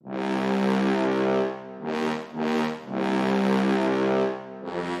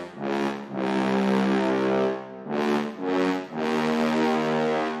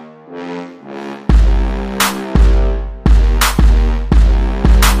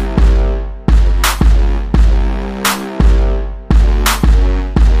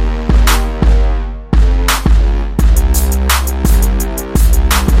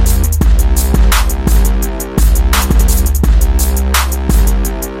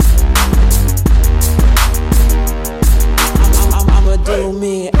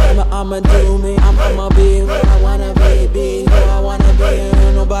I'ma do me. I'ma be who I wanna be who I wanna be.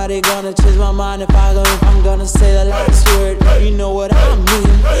 Nobody gonna change my mind if I'm gonna say the last word. You know what I mean.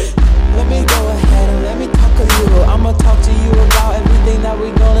 Let me go ahead and let me talk to you. I'ma talk to you about everything that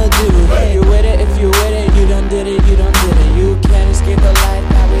we gonna do. If you with it, if you with it, you done did it, you done did it. You can't escape the life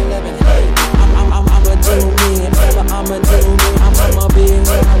that we living. Hey, I'ma do me, I'ma do me. I'ma be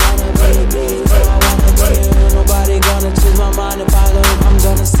who I wanna be who I wanna be. Nobody gonna change my mind if I'm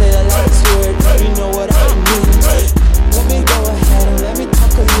gonna say the last word. You know what I mean. Let me go ahead and let me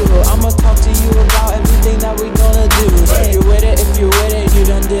talk to you. I'ma talk to you about everything that we gonna do. If you with it, if you with it, you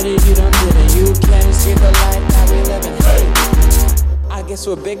done did it, you done did it. You can't escape the life that we living. Hey, I guess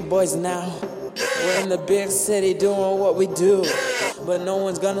we're big boys now. We're in the big city doing what we do, but no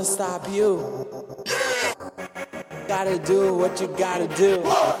one's gonna stop you. Gotta do what you gotta do.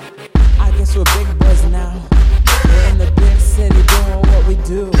 I guess we're big boys now. We're in the big city doing what we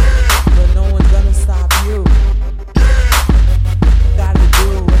do, but no one's gonna stop you. Gotta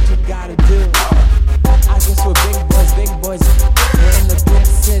do what you gotta do. I guess we're big boys, big boys. We're in the big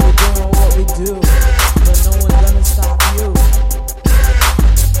city doing what we do, but no one's gonna stop you.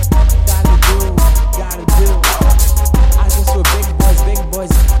 Gotta do, gotta do. I guess we're big boys, big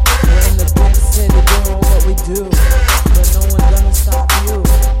boys. We're in the big city doing what we do, but no one's gonna stop you.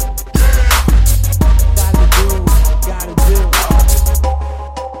 Gotta do, gotta do.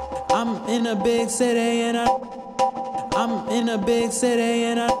 I'm in a big city and I'm in a big city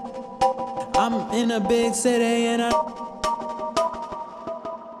and I'm in a big city and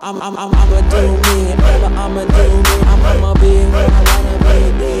I'ma do me, I'ma do me. I'ma be who I wanna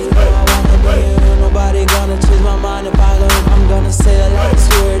be who I wanna be. Nobody gonna change my mind if I'm gonna say the last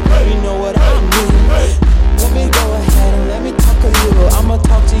word. You know what I mean. Let me go ahead and let me talk to you. I'ma